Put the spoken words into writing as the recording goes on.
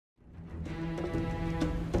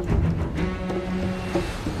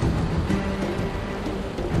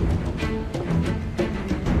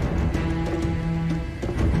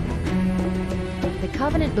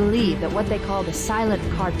Silent believe that what they call the Silent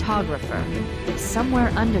Cartographer is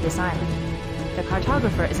somewhere under this island. The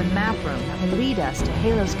Cartographer is a map room that will lead us to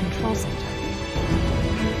Halo's control center.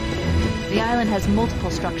 The island has multiple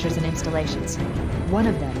structures and installations. One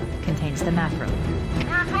of them contains the map room.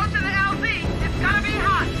 We're approaching the LZ. It's gonna be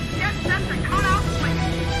hot. Get set to cut out quick.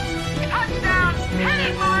 Touchdown! Hit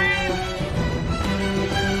it, Marines!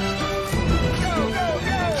 Go, go,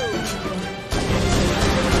 go!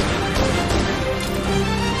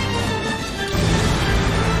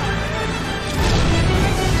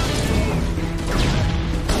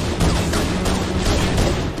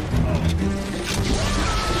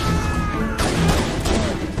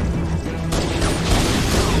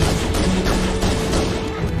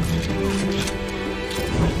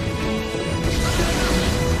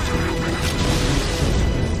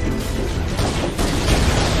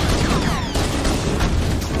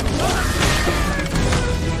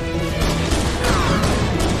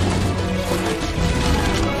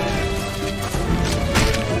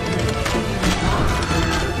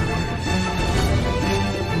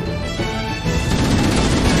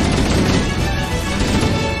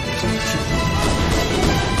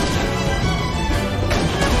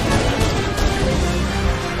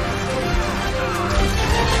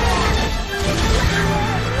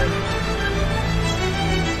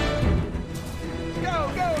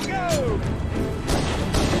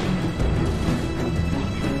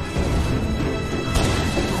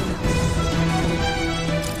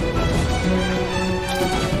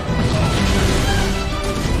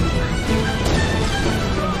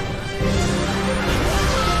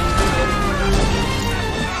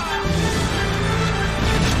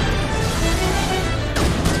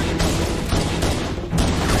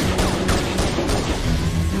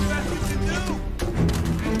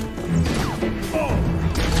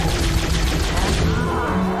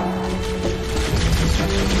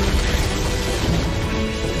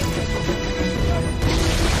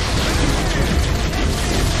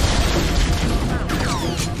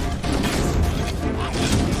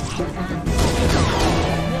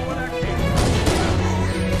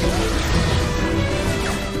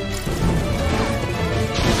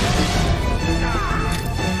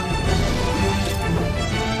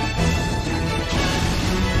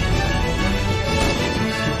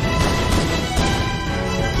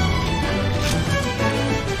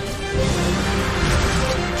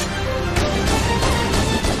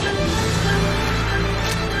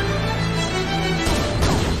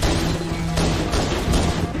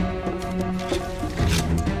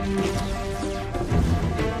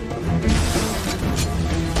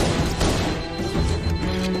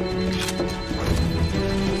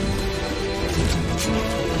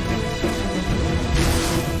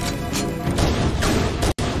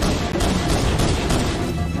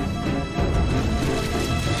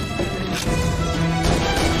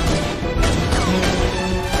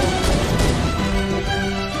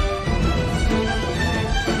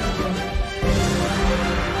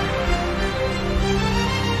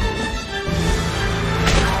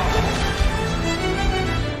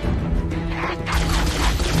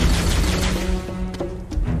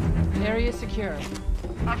 Secure.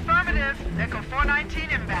 Affirmative. Echo 419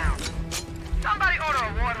 inbound. Somebody order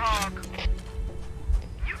a warthog.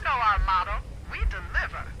 You know our motto. We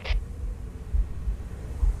deliver.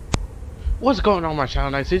 What's going on, my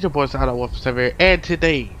SilentKnights? It's your boy SilentKnight, and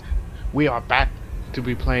today we are back to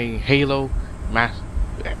be playing Halo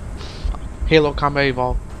Combat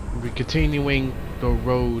Evolved. We're continuing the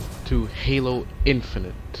road to Halo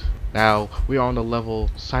Infinite. Now we are on the level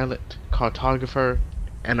Silent Cartographer,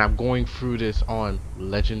 and I'm going through this on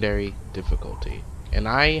legendary difficulty. And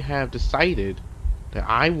I have decided that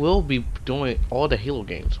I will be doing all the Halo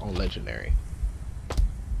games on legendary.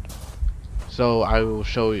 So I will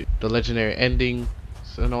show you the legendary endings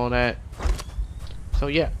and all that. So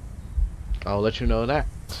yeah, I'll let you know that.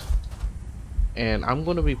 And I'm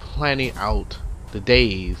going to be planning out the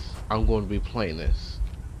days I'm going to be playing this,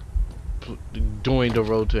 doing the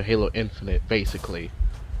road to Halo Infinite basically,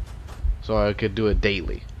 so I could do it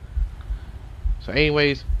daily. So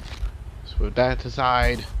anyways, so with that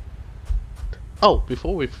aside, oh,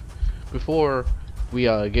 before we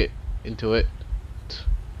get into it,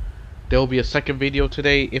 there will be a second video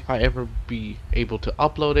today if I ever be able to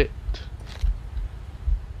upload it.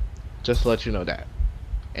 Just to let you know that.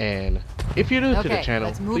 And if you're new to the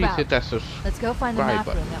channel, please hit that subscribe Let's go find the map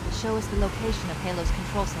button room that will show us the location of Halo's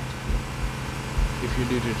control center. if you're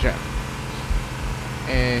new to the channel.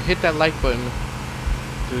 And hit that like button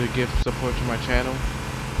to give support to my channel.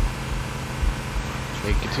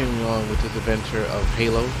 And continue on with this adventure of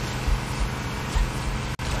Halo.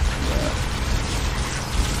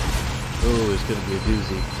 Ooh, it's gonna be a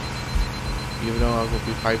doozy. Even though I'm gonna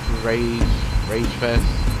be fighting Rage Fest,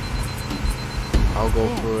 I'll go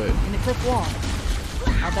through it. In the cliff wall.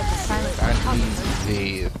 I'll bet the silent That's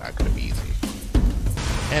easy. It's not gonna be easy.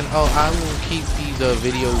 And oh, I will keep these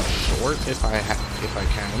videos short if I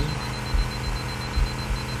can.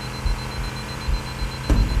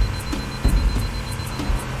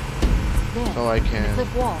 There, So I can. in the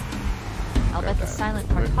cliff wall. I'll bet the that. silent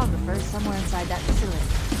cartographer is somewhere inside that facility.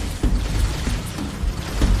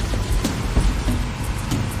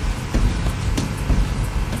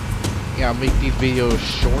 Yeah, I'll make these videos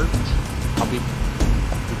short. I'll be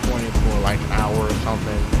recording for like an hour or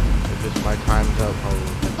something. If it's my time's up,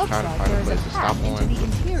 I'll try to find a place to stop on. Into the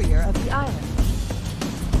interior of the island.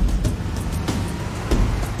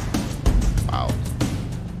 Wow.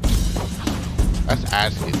 That's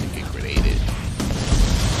asking to get grenaded.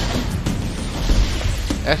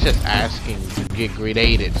 That's just asking to get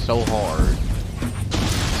grenaded so hard.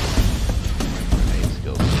 It's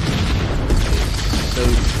so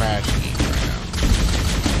trashy right now.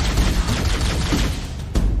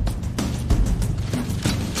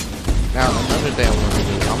 Now another thing I want to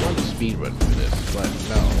do, I want to speedrun for this, but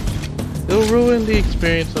no. It'll ruin the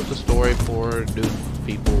experience of the story for new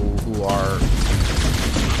people who are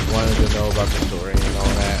wanting to know about the story and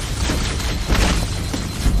all that.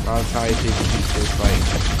 I'll try to keep this like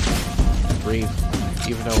brief,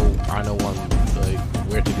 even though I know like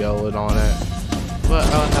where to go and all that. But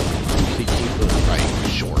I'll have to keep it like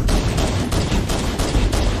short.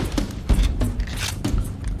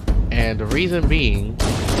 And the reason being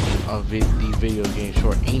of these videos getting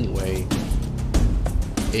short anyway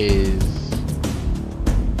is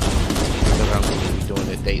because I'm going to be doing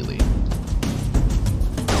it daily.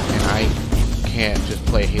 And I can't just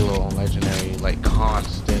play Halo on Legendary like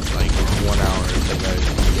constant, like 1 hour because I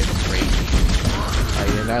get crazy.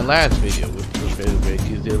 Like in that last video with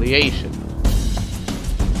reconciliation,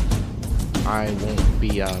 I won't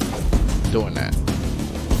be doing that.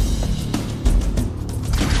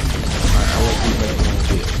 I won't be making one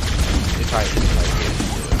video if I get to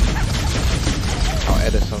do it. I'll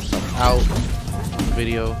edit some stuff out of the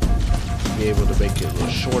video, be able to make it a little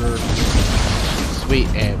shorter, sweet,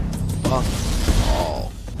 and fuck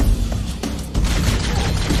all.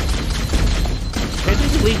 Can't you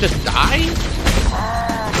believe just die?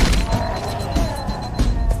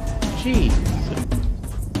 Jeez.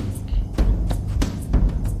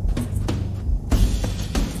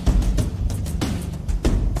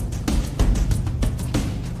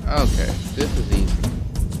 Okay, this is easy.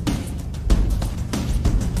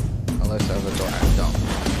 Unless I ever go act dumb.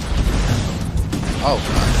 Oh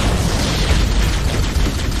god.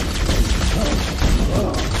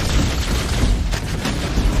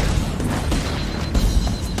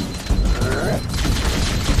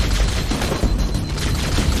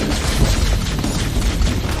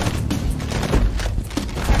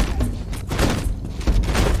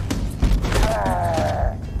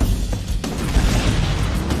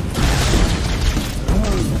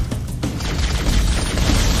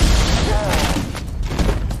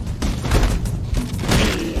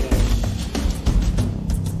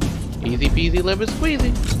 Easy peasy lemon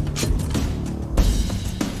squeezy.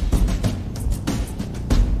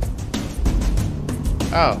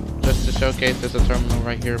 Oh, just to showcase there's a terminal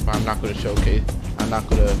right here, but I'm not going to showcase. I'm not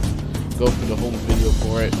going to go through the whole video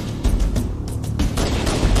for it.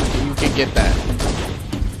 You can get that.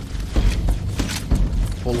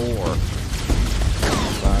 Full ore.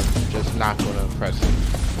 But I'm just not going to press it.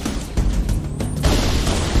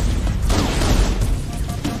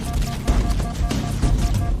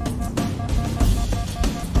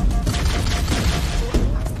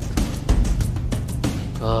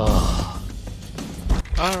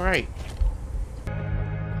 Alright.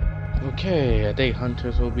 Okay, I think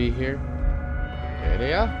hunters will be here. There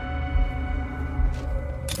they are.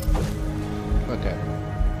 Okay.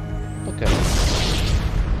 Okay.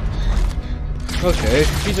 Okay,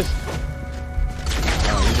 he just...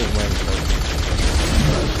 Oh, he just went first.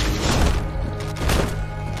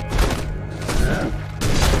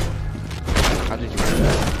 How did you do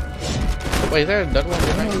that? Wait, is there another one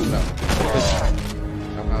behind you? No.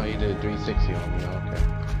 Somehow he did 360 on me, okay.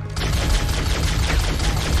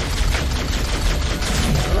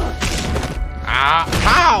 Ah,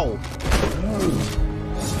 how?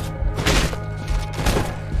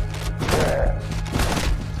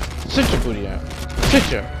 Sit your booty out.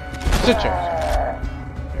 Sit your.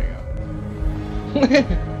 There you go.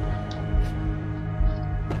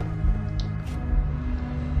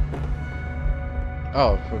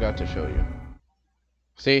 Oh, forgot to show you.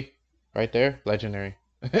 See? Right there? Legendary.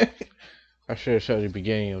 I should have showed you the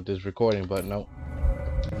beginning of this recording, but nope.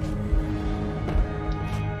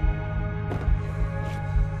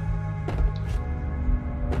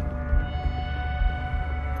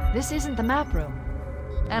 This isn't the map room.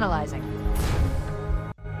 Analyzing.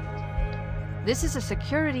 This is a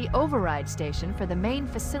security override station for the main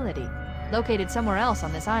facility, located somewhere else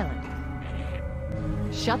on this island.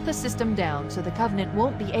 Shut the system down so the Covenant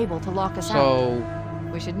won't be able to lock us out.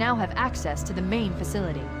 We should now have access to the main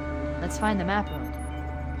facility. Let's find the map room.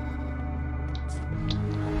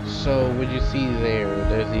 So what you see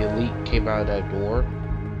there's the elite came out of that door.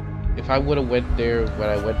 If I would have went there when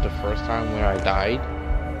I went the first time when I died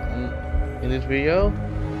in this video,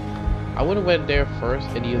 I would have went there first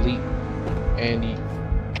and the elite and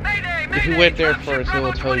if you went there first, it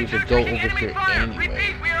will tell you to go over here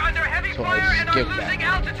anyway. So I skipped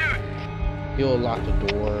that. He'll lock the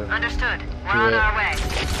door. Understood. We're on our way.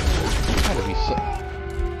 Gotta be so.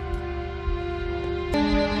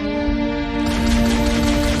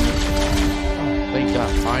 Oh, thank God,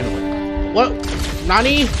 finally. What?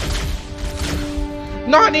 Nani?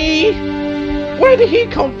 Nani? Where did he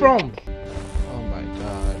come from? Oh my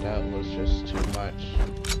God, that was just too much.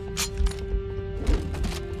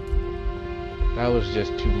 That was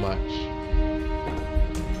just too much.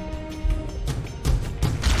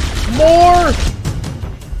 More!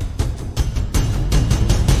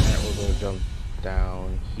 Alright, we're gonna jump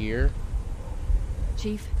down here.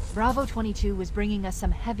 Chief, Bravo 22 was bringing us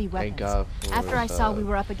some heavy weapons. Thank God for After I saw we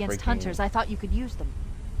were up against freaking hunters, I thought you could use them.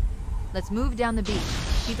 Let's move down the beach.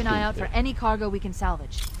 Keep an eye out for any cargo we can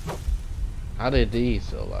salvage. How did these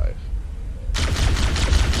still alive?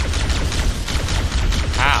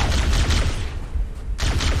 How?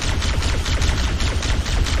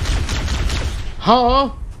 Huh?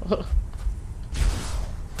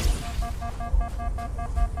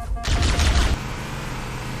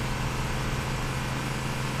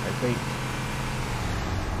 I think,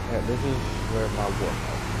 yeah, this is where my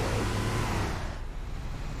warhouse was.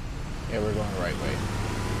 Yeah, we're going the right way.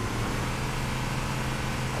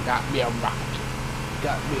 I got me a rocket.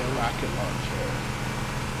 Got me a rocket launcher.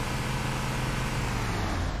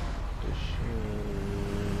 This should...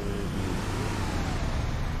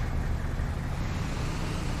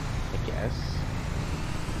 I guess.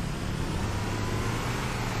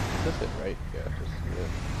 This is it, right? Yeah, this is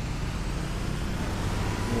it.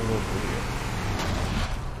 Move over here.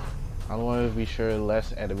 I want to be sure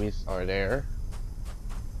less enemies are there,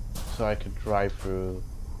 so I can drive through.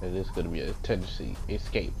 And it's going to be a tendency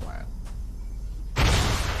escape plan.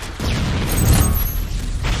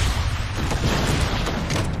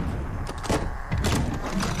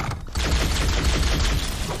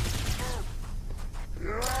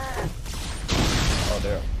 Oh,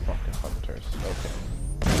 they're fucking hunters. Okay.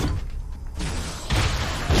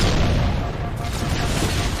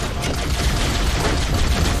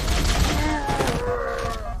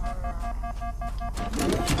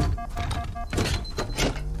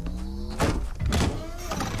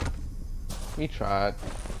 We tried.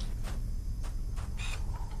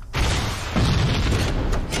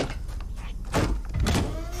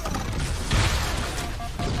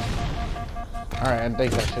 Alright, I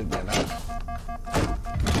think that should be enough.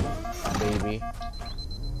 Maybe.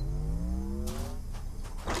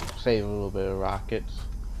 Save a little bit of rockets.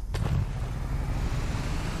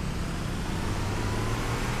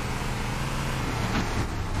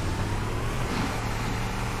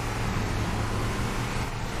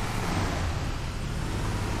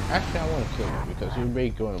 Actually, I want to kill you because you're really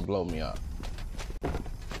going to blow me up.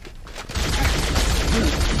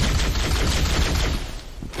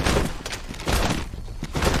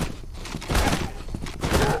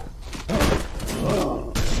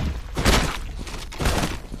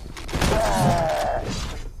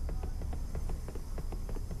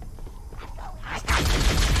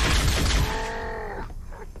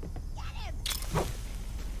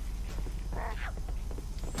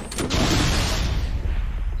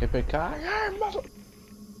 Muscle.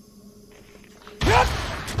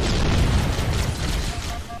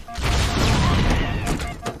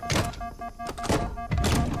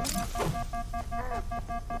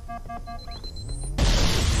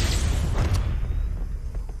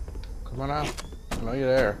 Come on out. I know you're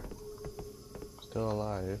there. Still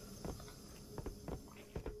alive.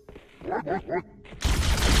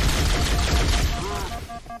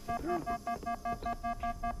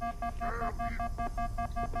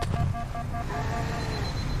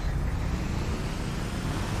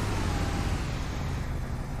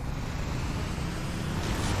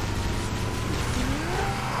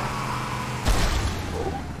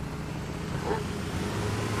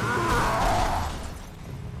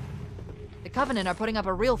 Covenant are putting up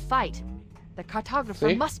a real fight. The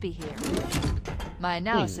cartographer must be here. My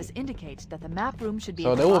analysis indicates that the map room should be.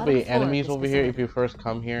 So at the there will bottom be floor of enemies this over here facility. if you first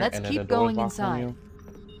come here. Let's and then keep the door's going locked on inside. you.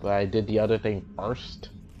 But I did the other thing first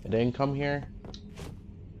and then come here.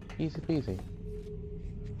 Easy peasy.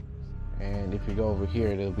 And if you go over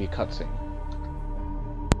here, there'll be a cutscene.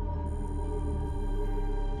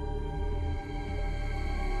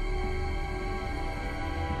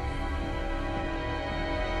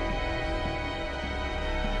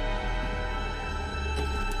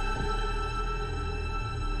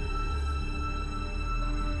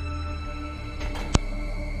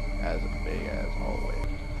 As big as always.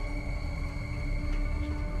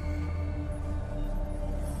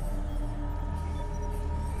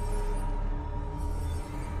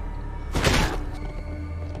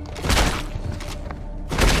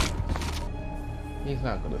 He's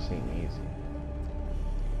not gonna seem easy.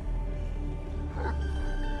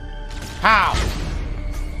 How?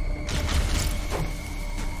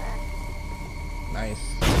 Nice.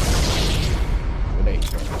 Good aim.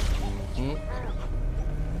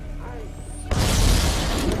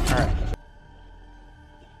 Alright.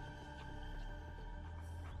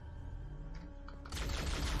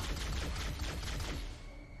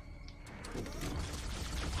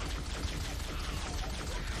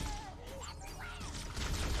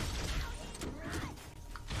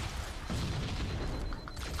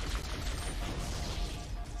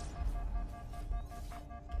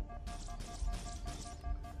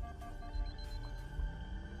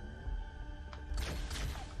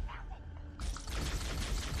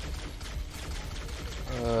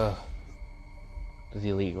 There's the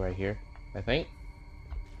elite right here, I think.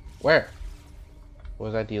 Where?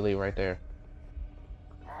 Was that the elite right there?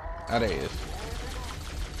 Ah, there he is.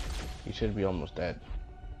 He should be almost dead.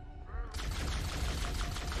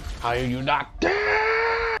 How are you not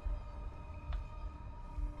dead?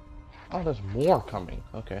 Oh, there's more coming.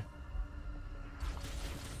 Okay.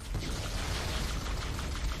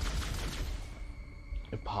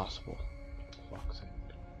 Impossible. Fuck's sake.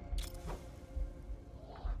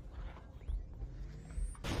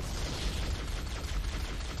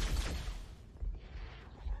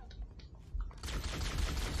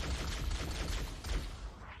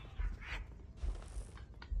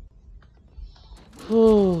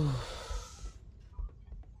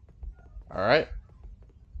 All right.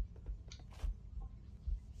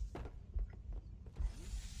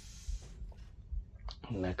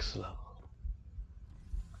 Next level.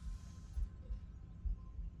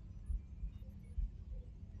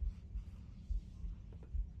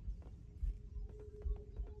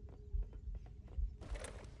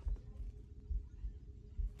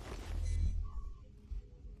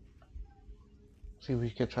 See if we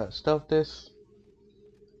can try to stealth this.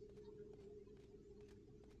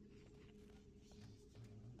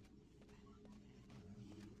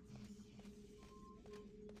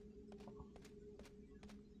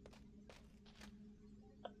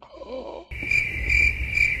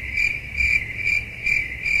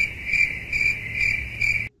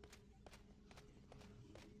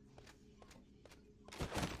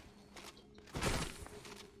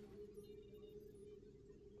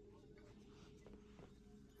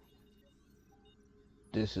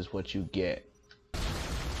 This is what you get.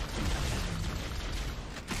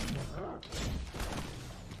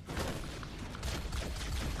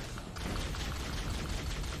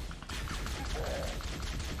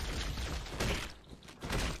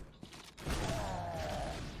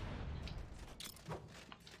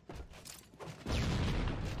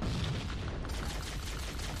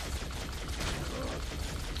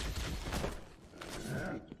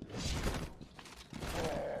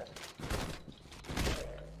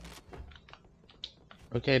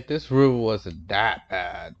 Okay, this room wasn't that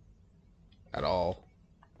bad at all.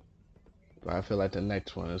 But I feel like the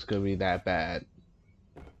next one is gonna be that bad.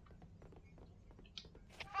 Full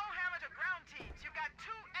hammer to ground teams. You've got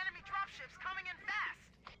 2 enemy dropships coming in fast.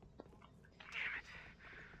 Damn it.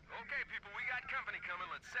 Okay, people, we got company coming.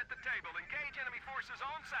 Let's set the table. Engage enemy forces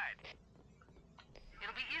on site.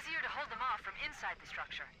 It'll be easier to hold them off from inside the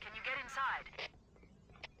structure. Can you get inside?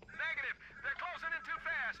 Negative. They're closing in too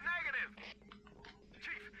fast. Negative.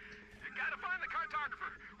 Chief, you gotta find the cartographer.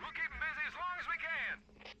 We'll keep him busy as long as we can.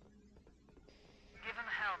 Give him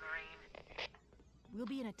hell, Marine. We'll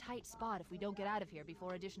be in a tight spot if we don't get out of here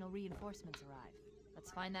before additional reinforcements arrive. Let's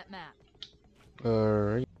find that map.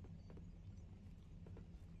 Alright.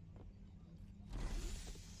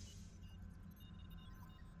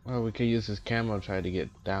 Well, we could use this camera to try to get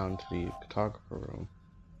down to the photographer room.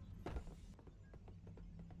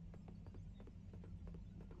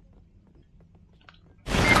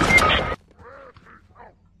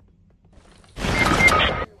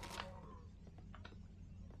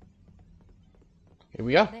 Here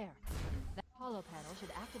we go. There. That hollow panel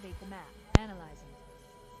should activate the map. Analyzing.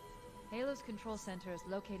 Halo's control center is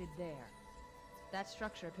located there. That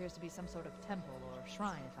structure appears to be some sort of temple or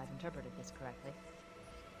shrine, if I've interpreted this correctly.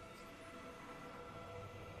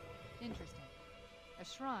 Interesting. A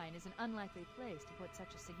shrine is an unlikely place to put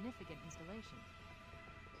such a significant installation.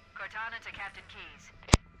 Cortana to Captain Keyes.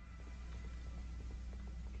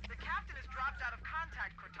 The captain has dropped out of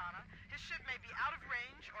contact, Cortana. His ship may be out of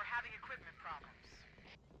range or having equipment problems.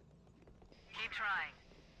 Keep trying.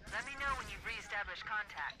 Let me know when you've re-established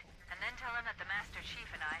contact, and then tell him that the Master Chief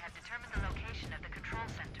and I have determined the location of the control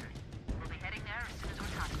center. We'll be heading there as soon as we're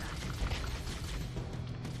talked about it.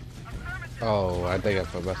 Oh, I think I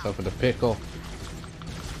put myself in a pickle.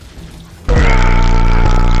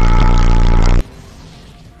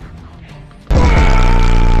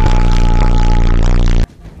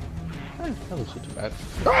 That was too bad.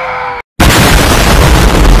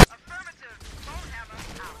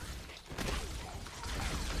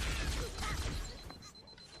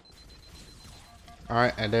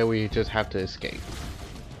 Alright, and then we just have to escape.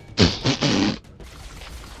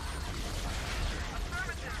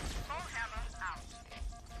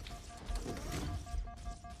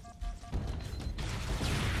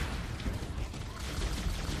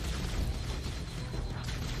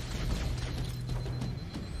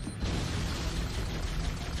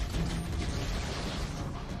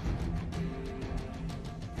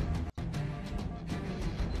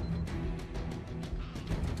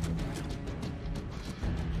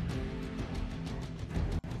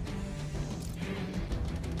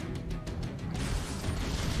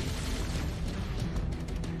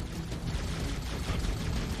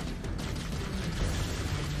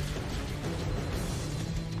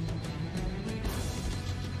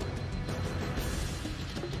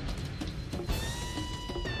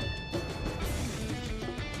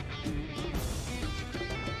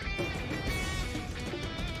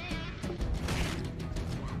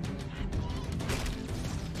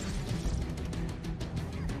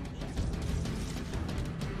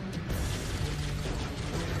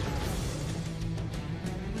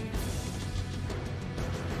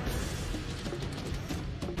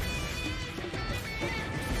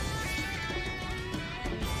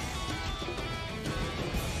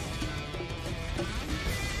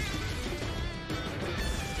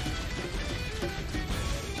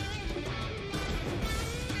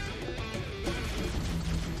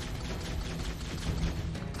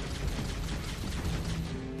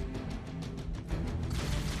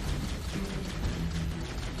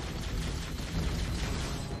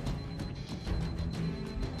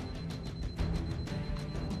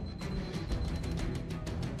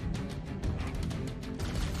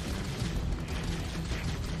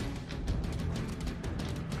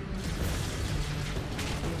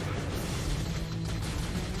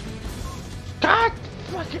 God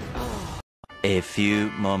fucking. Oh. A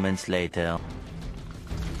few moments later.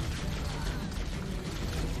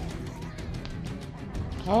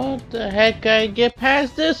 How the heck I get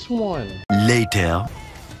past this one? Later.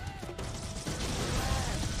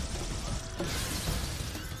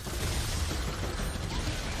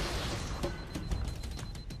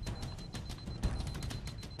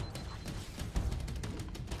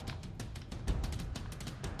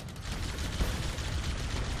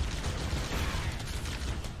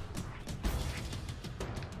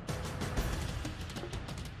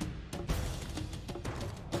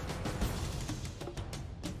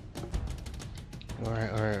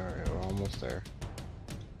 Alright, we're almost there.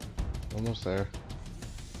 Almost there.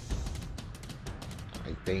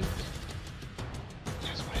 I think.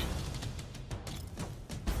 This way.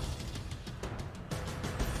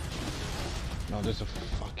 No, there's a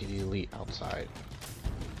fucking elite outside.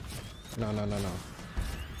 No.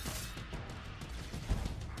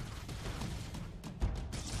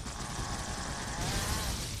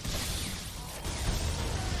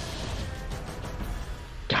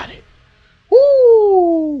 Got it.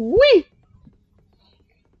 Woo-wee!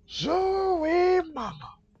 Zoe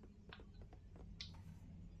mama.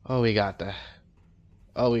 Oh, we got that.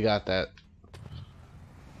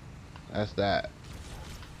 That's that.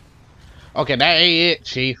 Okay, that ain't it,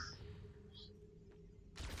 Chief.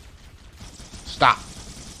 Stop.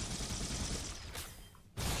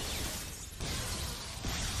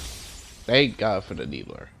 Thank God for the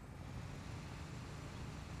needler.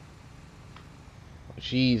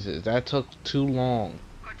 Jesus, that took too long.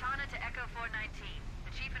 Cortana to Echo 419.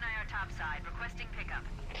 The Chief and I are topside, requesting pickup.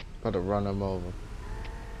 About to run him over.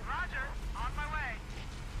 Roger, on my way.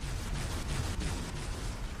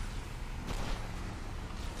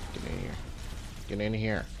 Get in here. Get in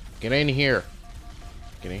here. Get in here.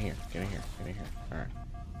 Get in here. Get in here. Get in here. Alright.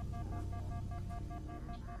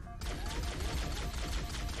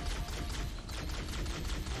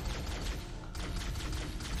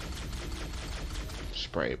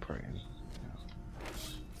 Spray praying.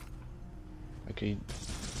 Okay.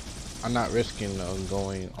 I'm not risking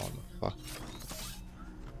going on the fuck.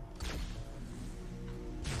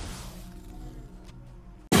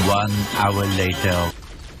 One hour later.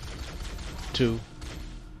 2.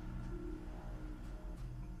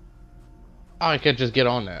 Oh, I can't just get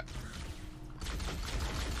on that.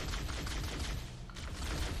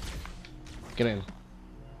 Get in.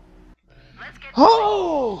 Let's get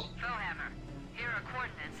Oh! Bowhammer. Here are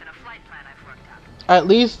coordinates and a flight plan I've worked up. At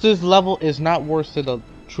least this level is not worse than the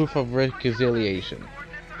Truth of Reconciliation.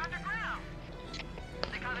 Coordinates are underground.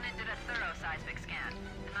 The Covenant did a thorough seismic scan,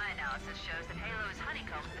 and my analysis shows that Halo is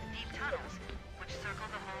honeycombed with deep tunnels, which circle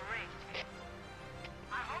the whole ring.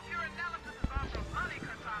 I hope your analysis is also money,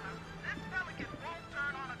 Cortana. This pelican won't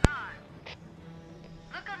turn on a dime.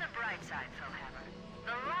 Look on the bright side, Bowhammer.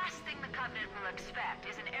 The last thing the Covenant will expect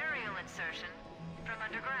is an aerial insertion from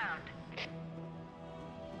underground.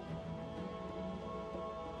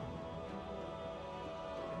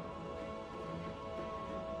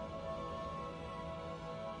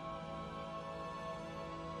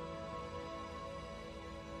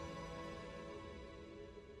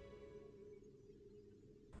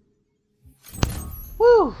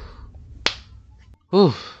 Woo!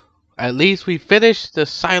 Oof. At least we finished the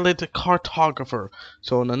Silent Cartographer.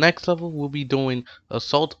 So in the next level, we'll be doing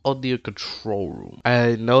Assault on the Control Room.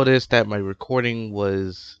 I noticed that my recording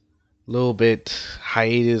was a little bit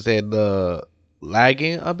hiatus and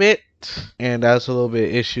lagging a bit. And that's a little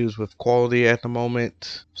bit issues with quality at the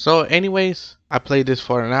moment. So anyways, I played this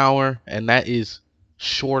for an hour, and that is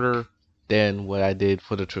shorter than what I did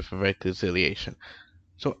for the Truth of Reconciliation.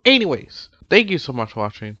 So anyways, thank you so much for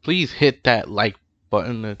watching. Please hit that like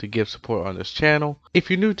button to give support on this channel. If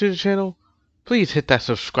you're new to the channel, please hit that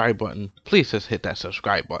subscribe button. Please just hit that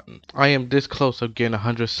subscribe button. I am this close of getting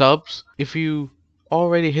 100 subs. If you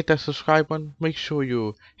already hit that subscribe button, make sure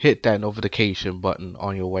you hit that notification button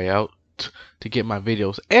on your way out to get my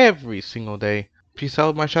videos every single day. Peace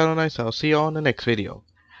out, my SilentKnights. I'll see you on the next video.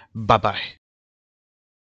 Bye bye.